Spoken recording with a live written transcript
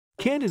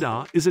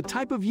Candida is a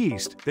type of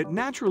yeast that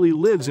naturally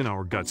lives in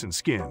our guts and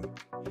skin.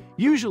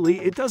 Usually,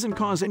 it doesn't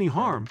cause any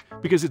harm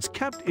because it's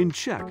kept in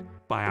check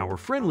by our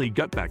friendly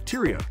gut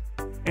bacteria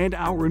and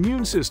our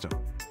immune system.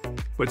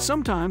 But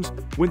sometimes,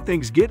 when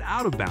things get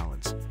out of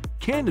balance,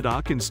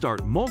 Candida can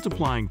start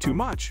multiplying too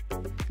much,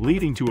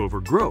 leading to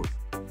overgrowth.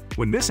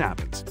 When this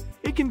happens,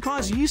 it can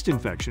cause yeast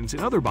infections in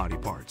other body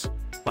parts,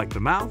 like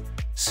the mouth,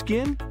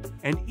 skin,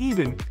 and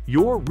even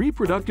your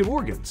reproductive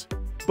organs.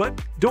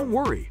 But don't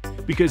worry,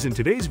 because in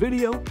today's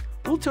video,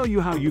 we'll tell you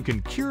how you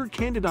can cure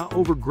Candida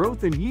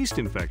overgrowth and yeast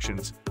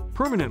infections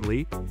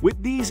permanently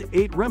with these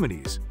 8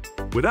 remedies.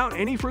 Without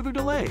any further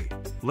delay,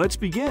 let's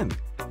begin.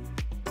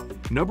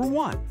 Number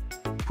 1.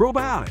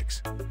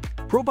 Probiotics.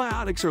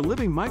 Probiotics are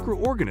living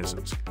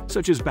microorganisms,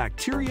 such as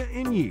bacteria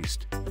and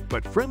yeast,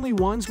 but friendly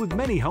ones with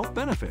many health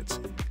benefits.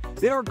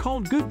 They are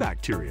called good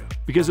bacteria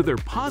because of their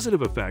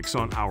positive effects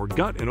on our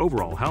gut and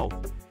overall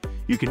health.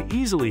 You can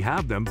easily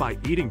have them by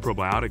eating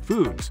probiotic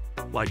foods,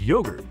 like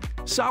yogurt,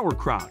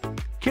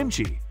 sauerkraut,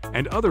 kimchi,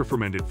 and other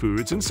fermented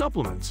foods and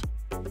supplements.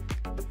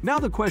 Now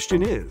the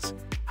question is,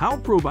 how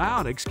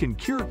probiotics can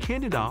cure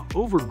Candida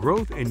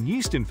overgrowth and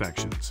yeast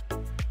infections?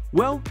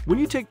 Well, when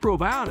you take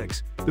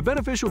probiotics, the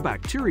beneficial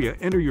bacteria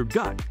enter your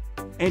gut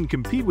and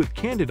compete with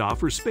Candida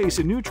for space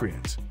and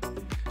nutrients.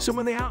 So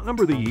when they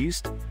outnumber the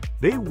yeast,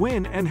 they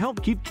win and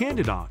help keep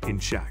Candida in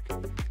check.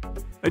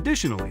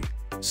 Additionally,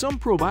 some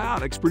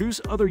probiotics produce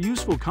other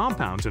useful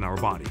compounds in our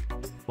body,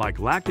 like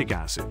lactic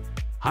acid,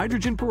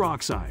 hydrogen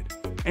peroxide,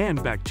 and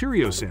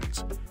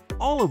bacteriocins,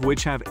 all of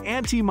which have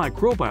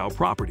antimicrobial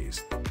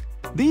properties.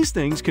 These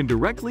things can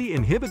directly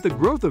inhibit the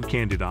growth of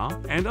Candida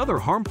and other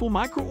harmful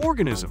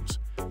microorganisms,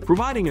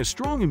 providing a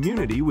strong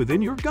immunity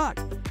within your gut.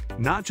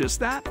 Not just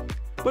that,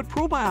 but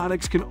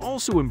probiotics can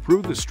also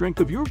improve the strength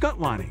of your gut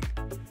lining,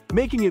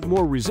 making it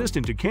more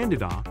resistant to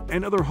Candida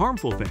and other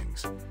harmful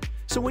things.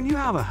 So when you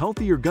have a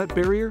healthier gut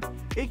barrier,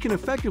 it can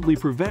effectively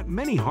prevent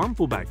many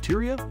harmful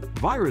bacteria,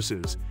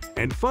 viruses,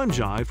 and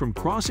fungi from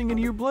crossing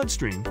into your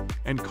bloodstream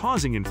and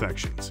causing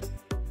infections.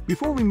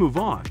 Before we move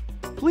on,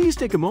 please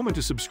take a moment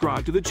to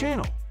subscribe to the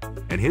channel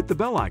and hit the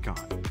bell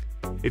icon.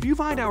 If you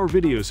find our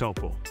videos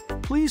helpful,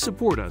 please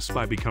support us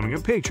by becoming a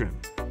patron.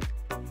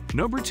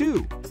 Number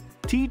 2.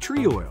 Tea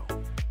tree oil.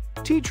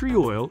 Tea tree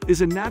oil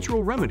is a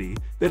natural remedy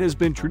that has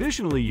been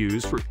traditionally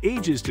used for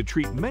ages to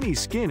treat many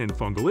skin and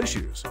fungal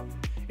issues,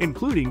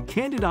 including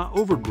Candida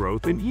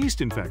overgrowth and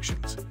yeast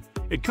infections.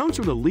 It comes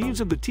from the leaves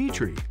of the tea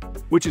tree,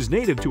 which is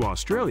native to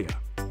Australia.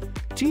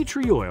 Tea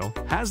tree oil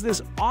has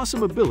this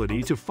awesome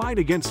ability to fight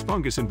against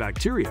fungus and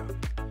bacteria,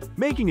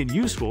 making it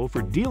useful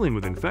for dealing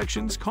with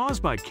infections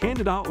caused by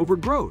Candida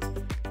overgrowth.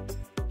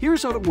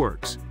 Here's how it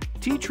works.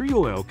 Tea tree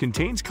oil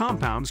contains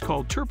compounds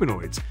called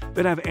terpenoids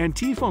that have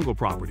antifungal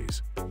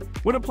properties.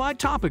 When applied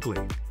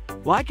topically,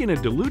 like in a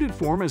diluted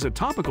form as a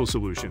topical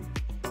solution,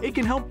 it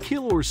can help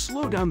kill or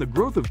slow down the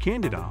growth of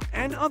Candida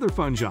and other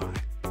fungi,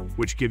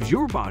 which gives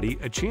your body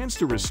a chance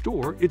to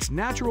restore its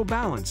natural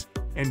balance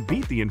and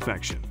beat the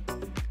infection.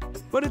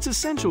 But it's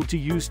essential to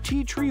use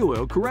tea tree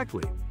oil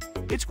correctly.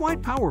 It's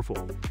quite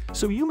powerful,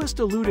 so you must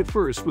dilute it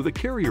first with a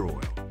carrier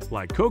oil,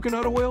 like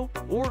coconut oil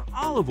or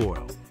olive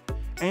oil.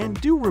 And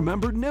do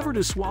remember never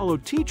to swallow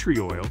tea tree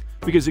oil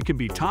because it can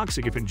be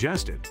toxic if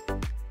ingested.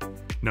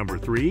 Number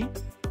 3.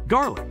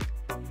 Garlic.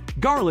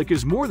 Garlic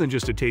is more than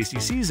just a tasty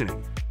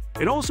seasoning.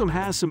 It also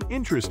has some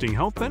interesting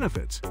health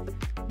benefits.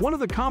 One of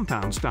the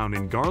compounds found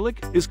in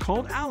garlic is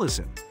called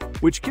allicin,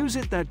 which gives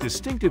it that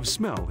distinctive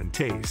smell and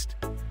taste.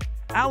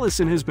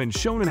 Allicin has been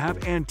shown to have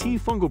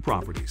antifungal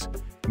properties,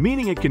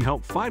 meaning it can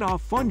help fight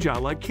off fungi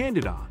like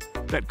Candida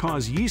that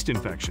cause yeast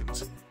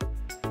infections.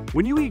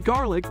 When you eat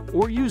garlic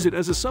or use it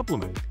as a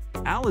supplement,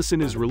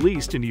 allicin is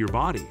released into your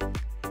body.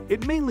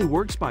 It mainly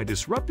works by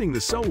disrupting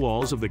the cell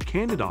walls of the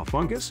Candida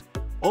fungus,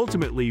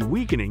 ultimately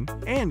weakening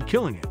and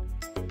killing it.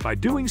 By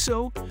doing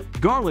so,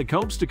 garlic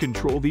helps to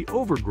control the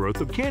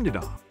overgrowth of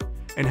Candida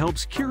and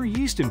helps cure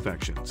yeast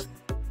infections.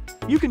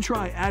 You can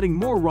try adding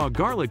more raw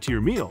garlic to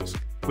your meals,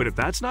 but if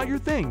that's not your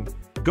thing,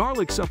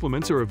 garlic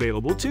supplements are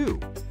available too.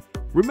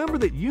 Remember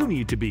that you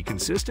need to be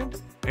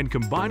consistent and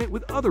combine it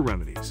with other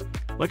remedies,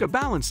 like a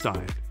balanced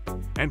diet,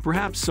 and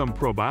perhaps some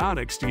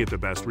probiotics to get the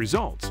best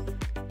results.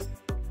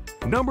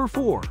 Number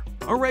 4.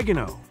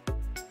 Oregano.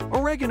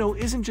 Oregano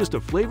isn't just a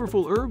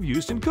flavorful herb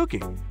used in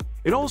cooking.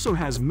 It also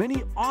has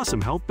many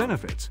awesome health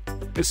benefits,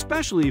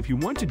 especially if you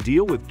want to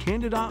deal with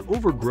Candida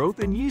overgrowth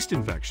and yeast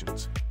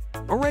infections.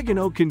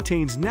 Oregano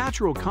contains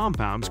natural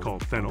compounds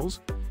called phenols,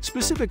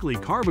 specifically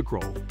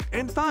carvacrol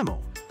and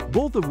thymol,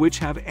 both of which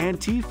have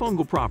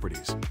antifungal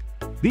properties.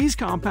 These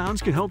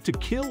compounds can help to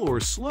kill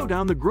or slow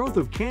down the growth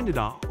of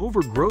Candida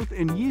overgrowth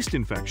and yeast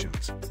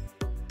infections.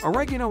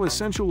 Oregano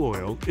essential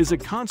oil is a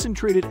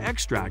concentrated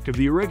extract of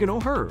the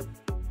oregano herb.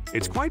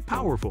 It's quite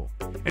powerful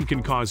and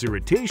can cause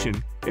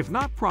irritation if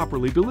not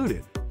properly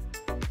diluted.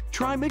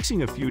 Try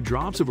mixing a few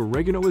drops of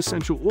oregano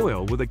essential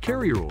oil with a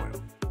carrier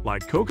oil,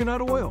 like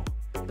coconut oil,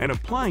 and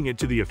applying it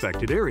to the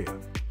affected area,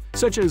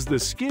 such as the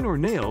skin or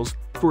nails,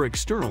 for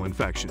external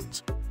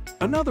infections.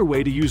 Another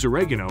way to use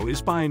oregano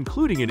is by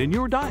including it in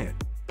your diet.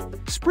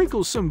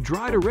 Sprinkle some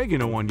dried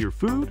oregano on your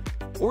food,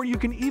 or you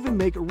can even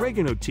make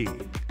oregano tea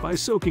by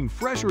soaking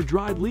fresh or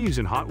dried leaves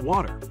in hot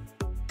water.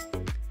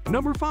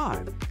 Number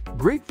 5.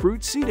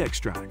 Grapefruit seed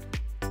extract.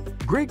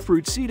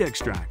 Grapefruit seed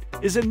extract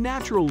is a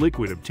natural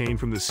liquid obtained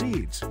from the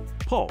seeds,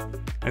 pulp,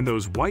 and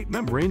those white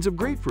membranes of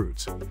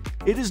grapefruits.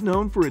 It is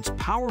known for its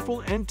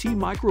powerful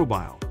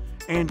antimicrobial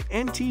and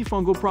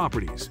antifungal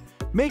properties,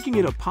 making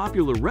it a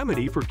popular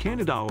remedy for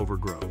Candida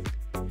overgrowth.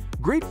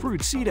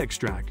 Grapefruit seed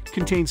extract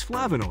contains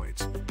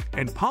flavonoids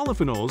and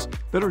polyphenols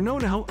that are known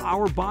to help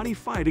our body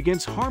fight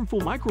against harmful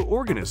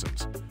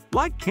microorganisms.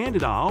 Like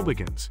Candida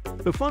albicans,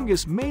 the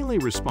fungus mainly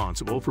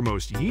responsible for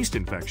most yeast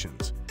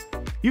infections.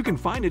 You can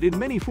find it in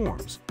many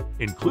forms,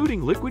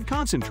 including liquid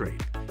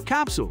concentrate,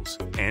 capsules,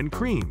 and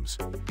creams.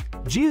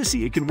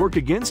 GSE can work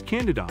against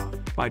Candida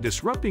by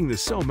disrupting the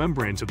cell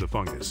membranes of the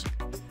fungus,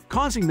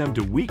 causing them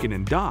to weaken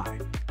and die.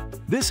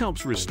 This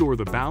helps restore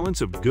the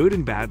balance of good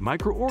and bad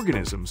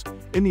microorganisms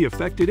in the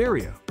affected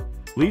area,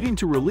 leading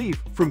to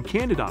relief from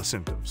Candida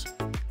symptoms.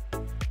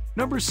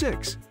 Number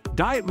 6.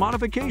 Diet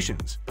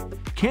modifications.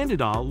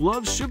 Candida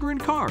loves sugar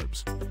and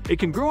carbs. It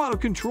can grow out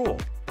of control,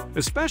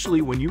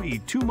 especially when you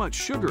eat too much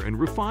sugar and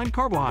refined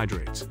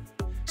carbohydrates.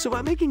 So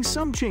by making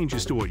some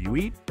changes to what you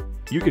eat,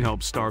 you can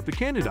help starve the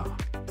Candida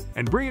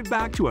and bring it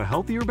back to a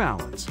healthier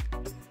balance.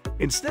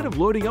 Instead of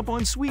loading up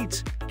on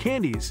sweets,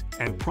 candies,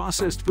 and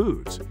processed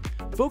foods,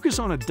 focus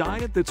on a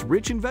diet that's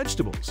rich in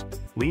vegetables,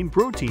 lean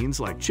proteins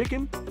like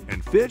chicken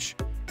and fish,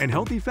 and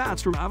healthy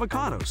fats from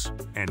avocados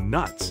and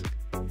nuts.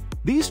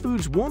 These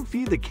foods won't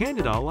feed the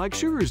Candida like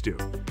sugars do,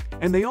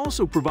 and they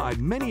also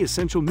provide many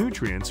essential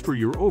nutrients for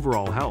your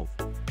overall health.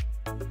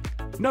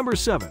 Number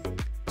 7.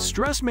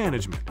 Stress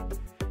management.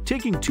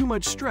 Taking too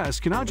much stress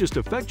can not just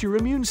affect your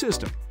immune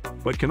system,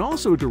 but can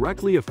also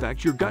directly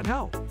affect your gut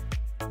health.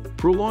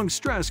 Prolonged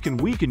stress can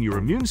weaken your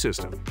immune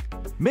system,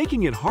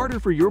 making it harder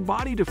for your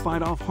body to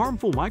fight off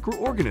harmful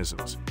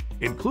microorganisms,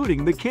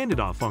 including the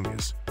Candida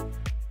fungus.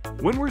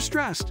 When we're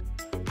stressed,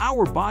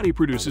 our body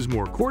produces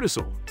more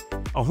cortisol,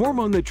 a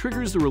hormone that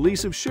triggers the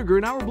release of sugar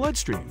in our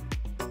bloodstream.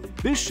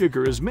 This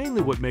sugar is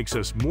mainly what makes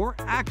us more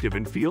active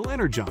and feel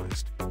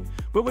energized.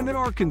 But when there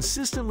are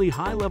consistently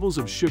high levels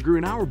of sugar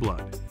in our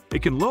blood,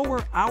 it can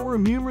lower our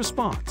immune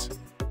response.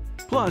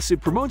 Plus,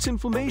 it promotes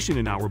inflammation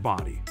in our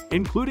body,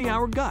 including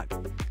our gut,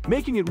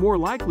 making it more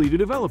likely to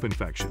develop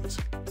infections.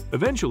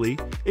 Eventually,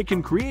 it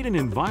can create an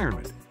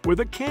environment where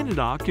the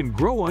Candida can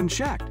grow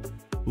unchecked,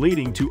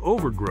 leading to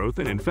overgrowth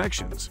and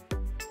infections.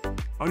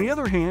 On the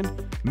other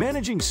hand,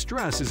 managing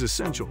stress is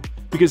essential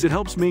because it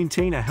helps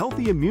maintain a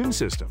healthy immune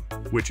system,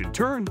 which in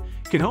turn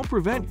can help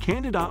prevent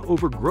Candida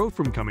overgrowth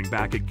from coming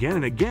back again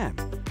and again.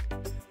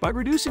 By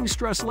reducing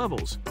stress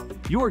levels,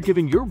 you are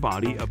giving your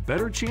body a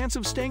better chance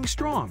of staying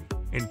strong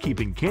and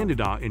keeping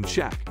Candida in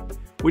check,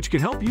 which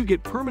can help you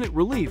get permanent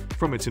relief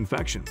from its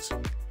infections.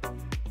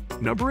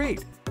 Number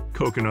 8.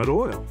 Coconut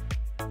oil.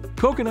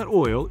 Coconut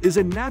oil is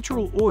a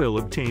natural oil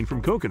obtained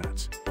from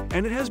coconuts,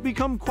 and it has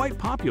become quite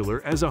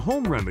popular as a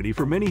home remedy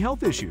for many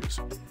health issues.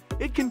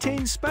 It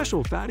contains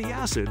special fatty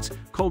acids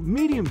called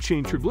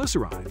medium-chain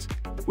triglycerides,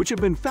 which have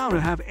been found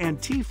to have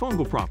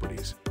antifungal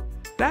properties.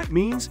 That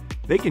means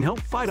they can help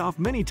fight off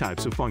many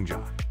types of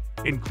fungi,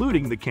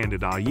 including the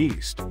Candida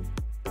yeast.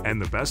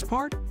 And the best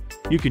part?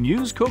 You can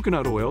use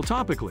coconut oil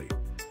topically,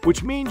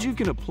 which means you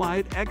can apply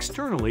it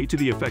externally to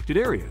the affected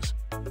areas.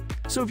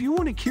 So if you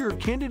want to cure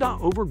Candida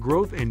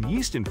overgrowth and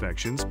yeast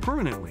infections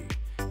permanently,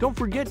 don't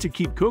forget to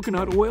keep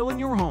coconut oil in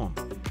your home,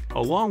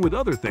 along with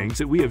other things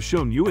that we have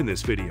shown you in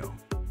this video.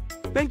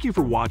 Thank you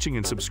for watching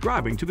and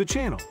subscribing to the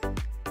channel.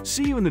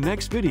 See you in the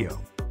next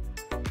video.